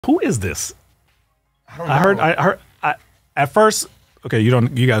who is this? I heard at first, okay, you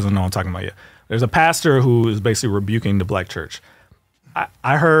guys don't know what I'm talking about yet. There's a pastor who is basically rebuking the black church.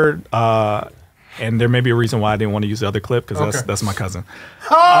 I heard, and there may be a reason why I didn't want to use the other clip, because that's my cousin.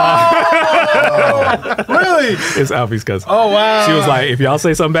 Oh, really? It's Alfie's cousin. Oh, wow. She was like, if y'all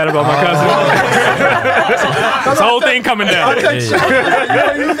say something bad about my cousin, this whole thing coming down.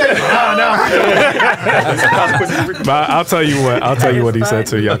 But I'll tell you what he said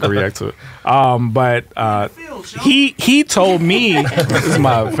so y'all can react to it. But he told me, this is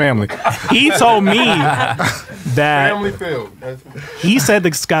my family, he told me that he said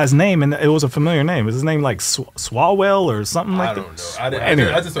this guy's name and it was a familiar name. Is his name like Swalwell or something like that? I don't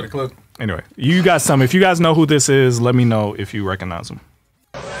know. I just saw the clip. Anyway, you guys if you guys know who this is, let me know if you recognize him.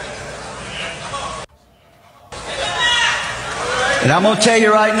 And I'm going to tell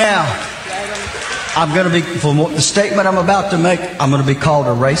you right now, I'm going to be, for the statement I'm about to make, I'm going to be called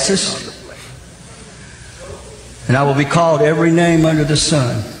a racist. And I will be called every name under the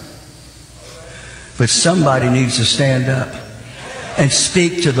sun. But somebody needs to stand up and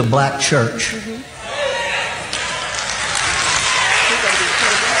speak to the black church.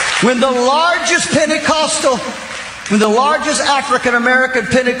 When the largest African American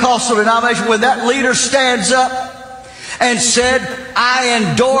Pentecostal denomination, when that leader stands up and said, I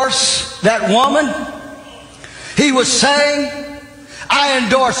endorse that woman, he was saying, I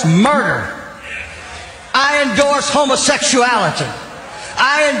endorse murder. I endorse homosexuality.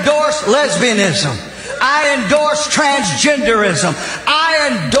 I endorse lesbianism. I endorse transgenderism. I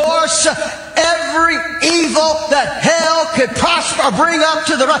endorse every evil that hell could prosper or bring up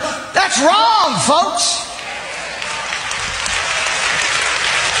to the right. That's wrong, folks.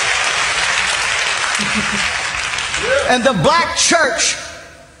 And the black church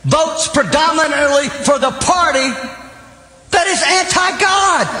votes predominantly for the party that is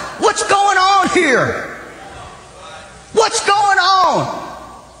anti-God. What's going on here? What's going on?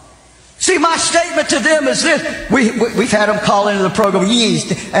 See, my statement to them is this. We've had them call into the program.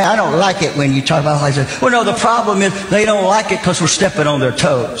 I don't like it when you talk about like this. Well, no, the problem is they don't like it because we're stepping on their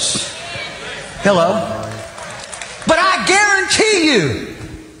toes. Hello? But I guarantee you,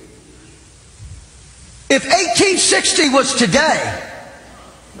 if 1860 was today,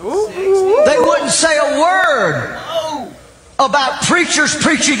 they wouldn't say a word about preachers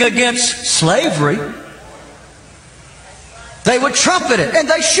preaching against slavery. They would trumpet it, and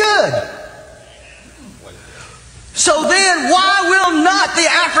they should. So then, why will not the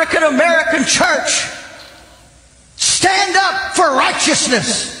African American church stand up for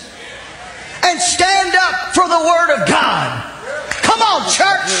righteousness and stand up for the Word of God? Come on,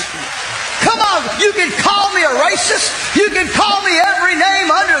 church. Come on. You can call me a racist. You can call me every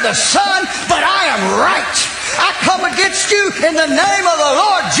name under the sun, but I am right. I come against you in the name of the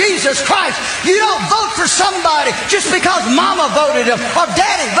Lord Jesus Christ. You don't vote for somebody just because mama voted him or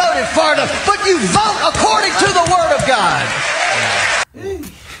daddy voted for them, but you vote according to the Word of God.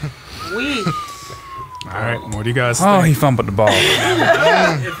 All right, what do you guys think? Oh, he fumbled the ball.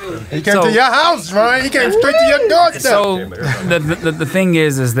 He came to your house, right? He came straight to your doorstep. So the thing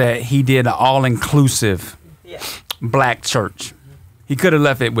is that he did an all-inclusive black church. He could have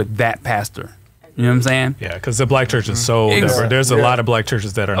left it with that pastor. You know what I'm saying? Yeah, because the black church is so diverse. There's a lot of black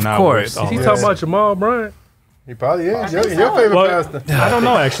churches that are not. Of course. With all He's talking about Jamal Bryant. He probably is. Your favorite pastor. I don't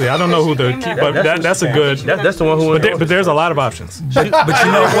know, actually. I don't know who the key, but that's a good. That's the one who. But there's a lot of options. But you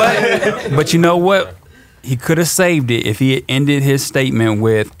know what? But you know what? He could have saved it if he had ended his statement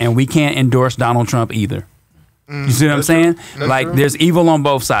with, and we can't endorse Donald Trump either. You see what I'm saying? Like, there's evil on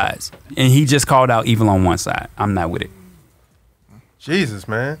both sides. And he just called out evil on one side. I'm not with it. Jesus,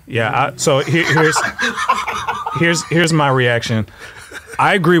 man. Yeah, so here's my reaction.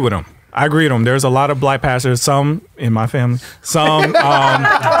 I agree with him. There's a lot of black pastors, some in my family, some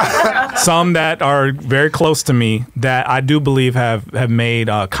that are very close to me that I do believe have made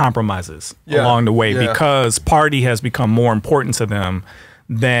compromises along the way because party has become more important to them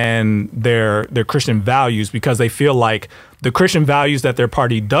than their Christian values, because they feel like the Christian values that their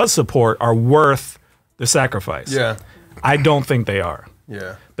party does support are worth the sacrifice. Yeah. I don't think they are.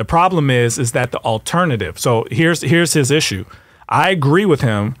 Yeah. The problem is that the alternative. So here's his issue. I agree with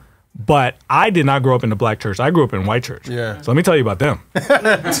him, but I did not grow up in the black church. I grew up in white church. Yeah. So let me tell you about them.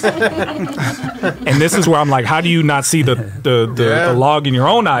 And this is where I'm like, how do you not see the log in your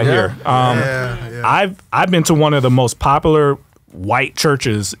own eye here? I've been to one of the most popular white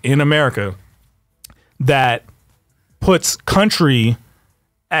churches in America that puts country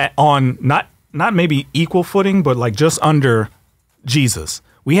on not maybe equal footing, but like just under Jesus.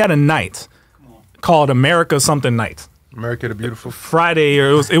 We had a night called America something night. America the Beautiful. Friday,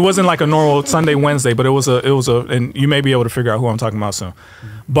 or it wasn't like a normal Sunday, Wednesday, but it was a, and you may be able to figure out who I'm talking about soon.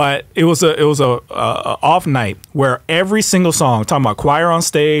 But it was a off night where every single song, talking about choir on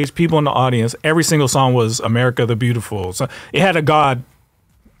stage, people in the audience, every single song was America the Beautiful. So it had a God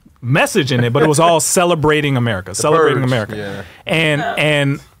message in it, but it was all celebrating America, celebrating America. Yeah.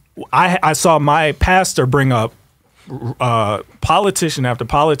 And I saw my pastor bring up politician after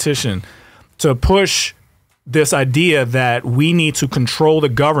politician to push this idea that we need to control the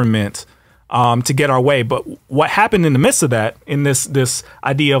government to get our way. But what happened in the midst of that, in this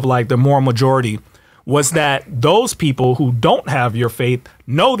idea of like the moral majority, was that those people who don't have your faith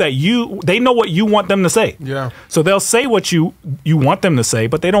know that they know what you want them to say. Yeah. So they'll say what you want them to say,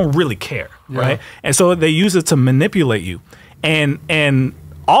 but they don't really care, right? And so they use it to manipulate you. And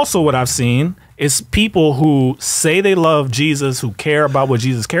also what I've seen is people who say they love Jesus, who care about what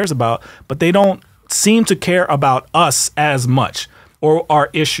Jesus cares about, but they don't seem to care about us as much or our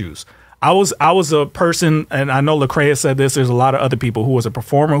issues. I was a person, and I know Lecrae said this, there's a lot of other people, who was a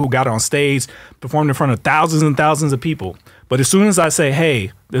performer who got on stage, performed in front of thousands and thousands of people. But as soon as I say,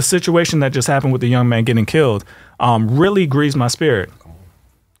 hey, this situation that just happened with the young man getting killed really grieves my spirit.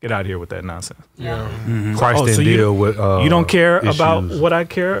 Get out of here with that nonsense. Yeah. Christ didn't deal with you don't care about what I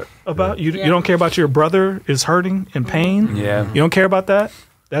care about? You don't care about your brother is hurting in pain? Yeah. You don't care about that?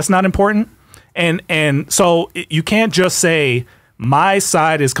 That's not important? And so you can't just say my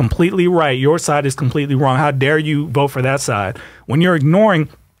side is completely right, your side is completely wrong. How dare you vote for that side? When you're ignoring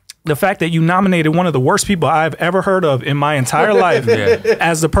the fact that you nominated one of the worst people I've ever heard of in my entire life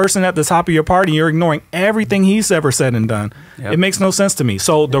as the person at the top of your party, you're ignoring everything he's ever said and done. It makes no sense to me.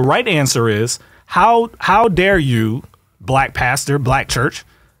 So the right answer is, how dare you, black pastor, black church,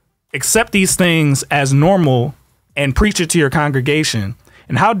 accept these things as normal and preach it to your congregation?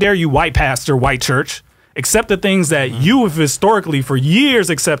 And how dare you, white pastor, white church, accept the things that you have historically for years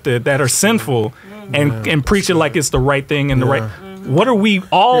accepted that are sinful and preach it like it's the right thing and the right. What are we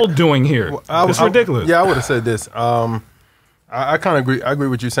all doing here? It's ridiculous. I would have said this. I kind of agree. I agree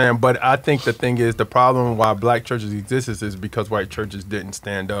with what you're saying, but I think the thing is, the problem why black churches exist is because white churches didn't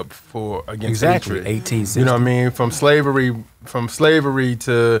stand up against hatred. 1860. You know what I mean? From slavery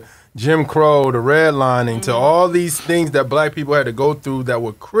to Jim Crow to redlining to all these things that black people had to go through that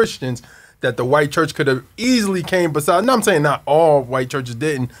were Christians, that the white church could have easily came beside. No, I'm saying not all white churches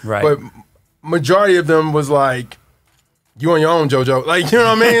didn't, but majority of them was like, you on your own, JoJo. Like, you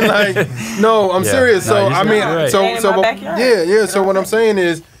know what I mean? Like, no, I'm serious. So I mean, so what I'm saying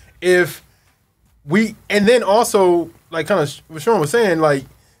is, if we, and then also, like kind of what Sean was saying, like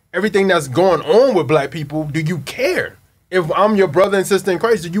everything that's going on with black people, do you care? If I'm your brother and sister in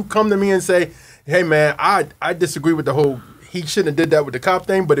Christ, do you come to me and say, hey man, I disagree with the whole, he shouldn't have did that with the cop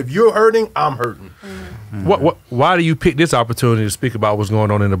thing, but if you're hurting, I'm hurting. Why do you pick this opportunity to speak about what's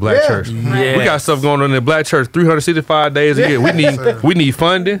going on in the black church? We got stuff going on in the black church 365 days a year. We need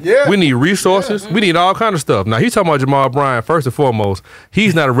funding. We need resources. We need all kind of stuff. Now, he's talking about Jamal Bryant, first and foremost.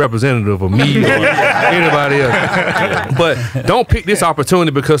 He's not a representative of me or anybody else. But don't pick this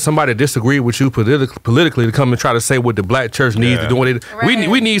opportunity because somebody disagreed with you politically to come and try to say what the black church needs to do. We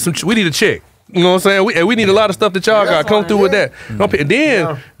need a check. You know what I'm saying? We need a lot of stuff that y'all got. Come through with that.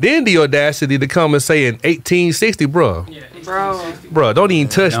 Then the audacity to come and say in 1860, bro, don't even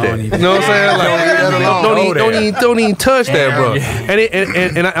touch that. You know what I'm saying? Like, don't even touch that, bro.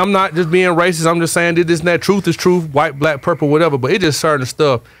 And I'm not just being racist. I'm just saying that truth is truth, white, black, purple, whatever. But it's just certain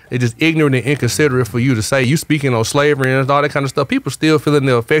stuff. It's just ignorant and inconsiderate for you to say. You speaking on slavery and all that kind of stuff. People still feeling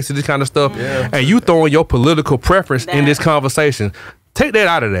the effects of this kind of stuff, and you throwing your political preference in this conversation. Take that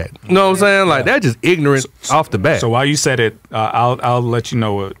out of that. You know what I'm saying? Like, that's just ignorant off the bat. So while you said it, I'll let you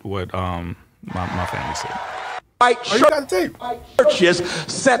know what my family said. White churches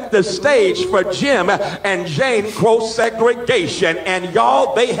set the stage for Jim and Jane Crow segregation, and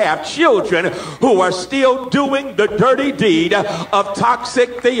y'all, they have children who are still doing the dirty deed of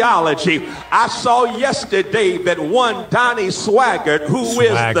toxic theology. I saw yesterday that one Donnie Swaggart, who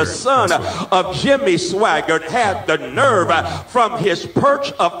is the son of Jimmy Swaggart, had the nerve from his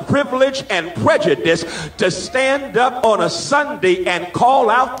perch of privilege and prejudice to stand up on a Sunday and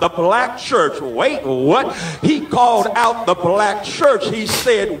call out the black church. Wait, what? He called out the black church. He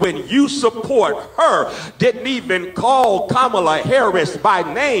said, when you support her, didn't even call Kamala Harris by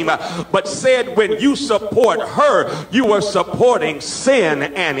name, but said when you support her, you are supporting sin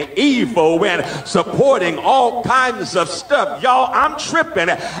and evil and supporting all kinds of stuff. Y'all, I'm tripping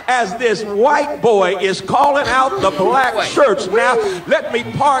as this white boy is calling out the black church. Now, let me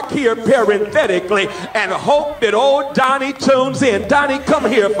park here parenthetically and hope that old Donnie tunes in. Donnie, come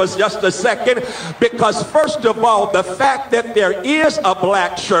here for just a second, because first of of all, the fact that there is a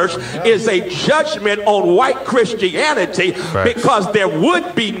black church is a judgment on white Christianity, because there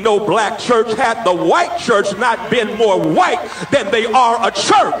would be no black church had the white church not been more white than they are a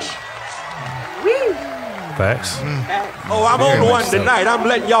church. Facts. Oh, I'm on one tonight. I'm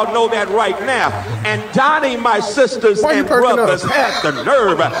letting y'all know that right now. And Donnie, my sisters and brothers, had the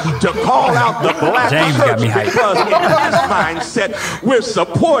nerve to call out the black church because in his mindset, we're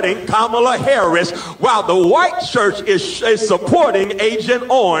supporting Kamala Harris while the white church is supporting Agent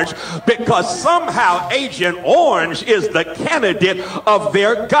Orange, because somehow Agent Orange is the candidate of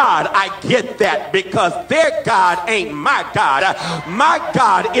their God. I get that, because their God ain't my God. My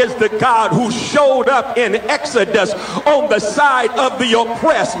God is the God who showed up in Exodus on the side of the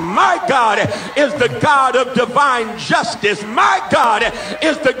oppressed. My God is the God of divine justice. My God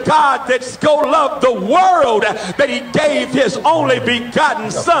is the God that so loved the world that he gave his only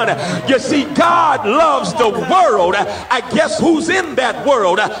begotten son. You see, God loves the world. I guess who's in that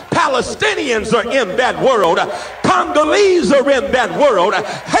world? Palestinians are in that world. Congolese are in that world.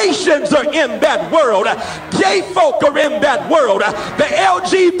 Haitians are in that world. Gay folk are in that world. The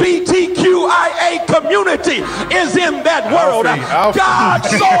LGBTQIA community is in that world. God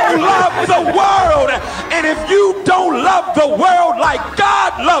so loved the world. And if you don't love the world like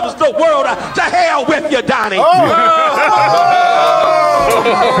God loves the world, to hell with you, Donnie.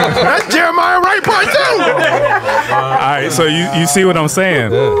 That's Jeremiah Wright part 2. All right, so you see what I'm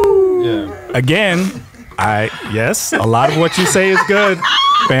saying? Yeah. Again, yes, a lot of what you say is good,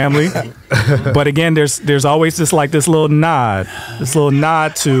 family. But again, there's always this little nod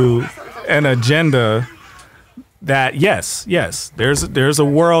to an agenda that yes, there's a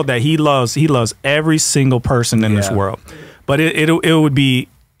world that he loves. He loves every single person in this world. But it would be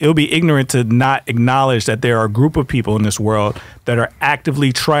ignorant to not acknowledge that there are a group of people in this world that are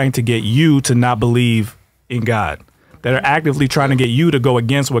actively trying to get you to not believe in God, that are actively trying to get you to go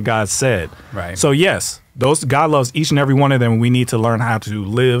against what God said. Right. So yes, God loves each and every one of them. We need to learn how to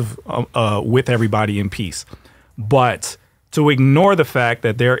live with everybody in peace. But to ignore the fact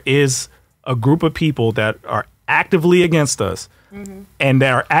that there is a group of people that are actively against us and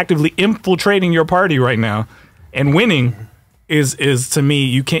that are actively infiltrating your party right now and winning is to me,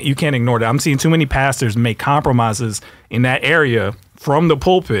 you can't ignore that. I'm seeing too many pastors make compromises in that area from the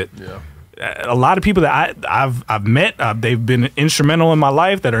pulpit. Yeah. A lot of people that I've met, they've been instrumental in my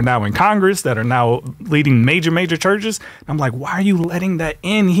life, that are now in Congress, that are now leading major churches. I'm like, why are you letting that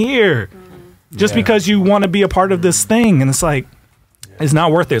in here? Just because you want to be a part of this thing. And it's like, it's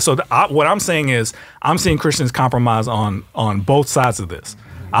not worth it. So what I'm saying is, I'm seeing Christians compromise on both sides of this.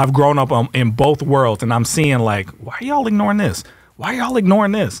 I've grown up in both worlds, and I'm seeing like, why are y'all ignoring this? Why are y'all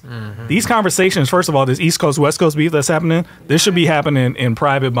ignoring this? These conversations, first of all, this East Coast, West Coast beef that's happening, this should be happening in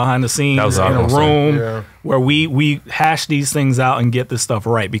private, behind the scenes, in a room where we hash these things out and get this stuff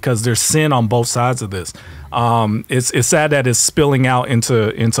right, because there's sin on both sides of this. It's sad that it's spilling out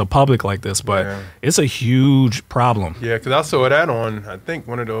into public like this, but it's a huge problem. Yeah, because I saw that on, I think,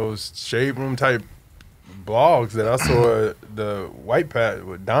 one of those shade room type blogs that I saw the White Pat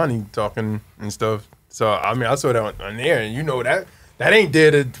with Donnie talking and stuff. So, I mean, I saw that on there, and you know that ain't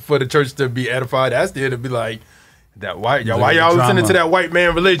there for the church to be edified. That's there to be like, why y'all listening to that white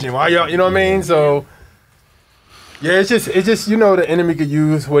man religion? Why y'all, you know what I mean? So, yeah, it's just you know, the enemy could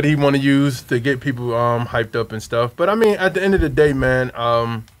use what he want to use to get people hyped up and stuff. But I mean, at the end of the day, man,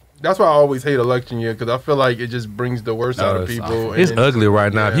 that's why I always hate election year, because I feel like it just brings the worst out of people. It's ugly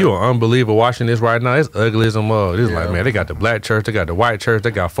right now. If you're an unbeliever watching this right now, it's ugly as a mug. It's like, man, they got the black church, they got the white church,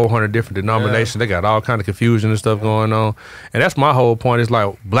 they got 400 different denominations, they got all kind of confusion and stuff going on. And that's my whole point. It's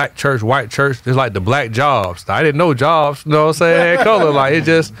like black church, white church. It's like the black jobs. I didn't know jobs, you know what I'm saying? Color, like it's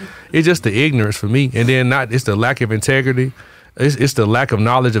just the ignorance for me. And then it's the lack of integrity. It's the lack of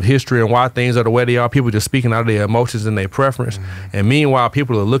knowledge of history and why things are the way they are. People just speaking out of their emotions and their preference. And meanwhile,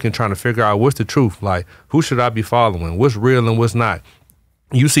 people are looking, trying to figure out what's the truth. Like, who should I be following? What's real and what's not?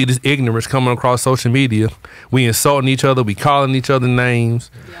 You see this ignorance coming across social media. We insulting each other. We calling each other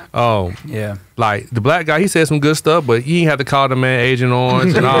names. Like the black guy, he said some good stuff, but you ain't have to call the man Agent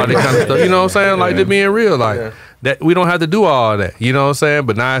Orange and all that kind of stuff. You know what I'm saying? Like, just being real. Like, that we don't have to do all that. You know what I'm saying?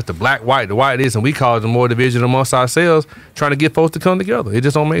 But now it's the black, white, the white this, and we cause more division amongst ourselves, trying to get folks to come together. It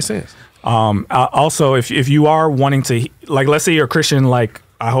just don't make sense. Also, if you are wanting to, like, let's say you're a Christian, like,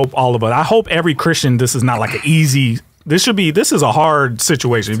 I hope all of us, I hope every Christian, this is not like an easy, this is a hard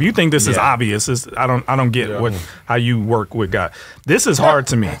situation. If you think this is obvious, I don't get how you work with God. This is hard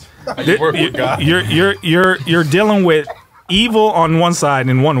to me. You're dealing with evil on one side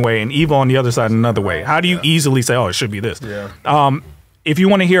in one way and evil on the other side in another way. How do you easily say, oh, it should be this? if you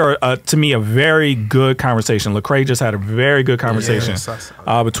want to hear, to me, a very good conversation, Lecrae just had a very good conversation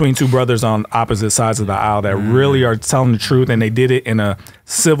between two brothers on opposite sides of the aisle that really are telling the truth, and they did it in a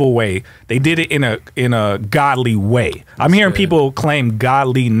civil way. They did it in a godly way. I'm hearing people claim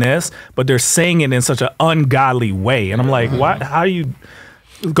godliness, but they're saying it in such an ungodly way, and I'm like, what? How you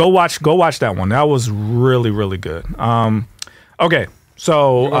go watch that one? That was really, really good. Okay,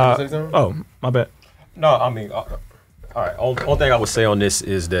 so oh, my bad. No, I mean. All right. Only thing I would say on this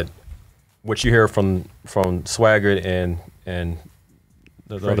is that what you hear from Swagger and the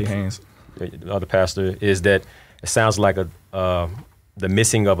other pastor is that it sounds like the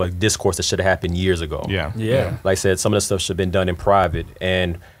missing of a discourse that should have happened years ago. Yeah. Like I said, some of the stuff should have been done in private,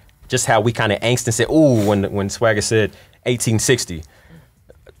 and just how we kind of angst and said, "Ooh," when Swagger said 1860.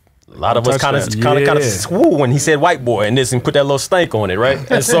 A lot of us kind of swoo when he said white boy and this and put that little stank on it, right?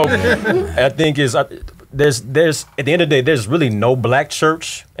 And so I think there's at the end of the day, there's really no black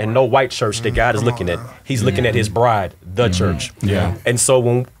church and no white church that God is looking at. He's looking at his bride, the church. Yeah. And so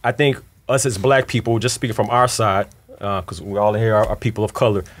when I think us as black people, just speaking from our side, because we all here are people of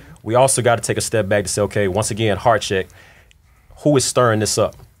color, we also got to take a step back to say, okay, once again, heart check. Who is stirring this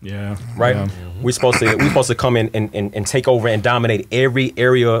up? Yeah. Right? Yeah. We're supposed to come in and take over and dominate every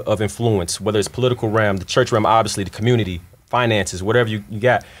area of influence, whether it's political realm, the church realm, obviously, the community, finances, whatever you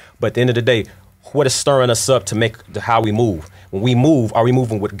got. But at the end of the day, what is stirring us up to make how we move? When we move, are we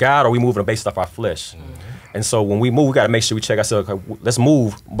moving with God or are we moving based off our flesh? And so when we move, we got to make sure we check ourselves. Okay, let's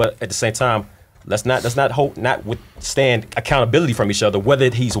move, but at the same time, let's not withstand accountability from each other,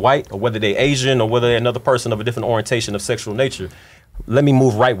 whether he's white or whether they're Asian or whether they're another person of a different orientation of sexual nature. Let me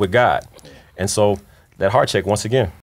move right with God. And so that heart check once again.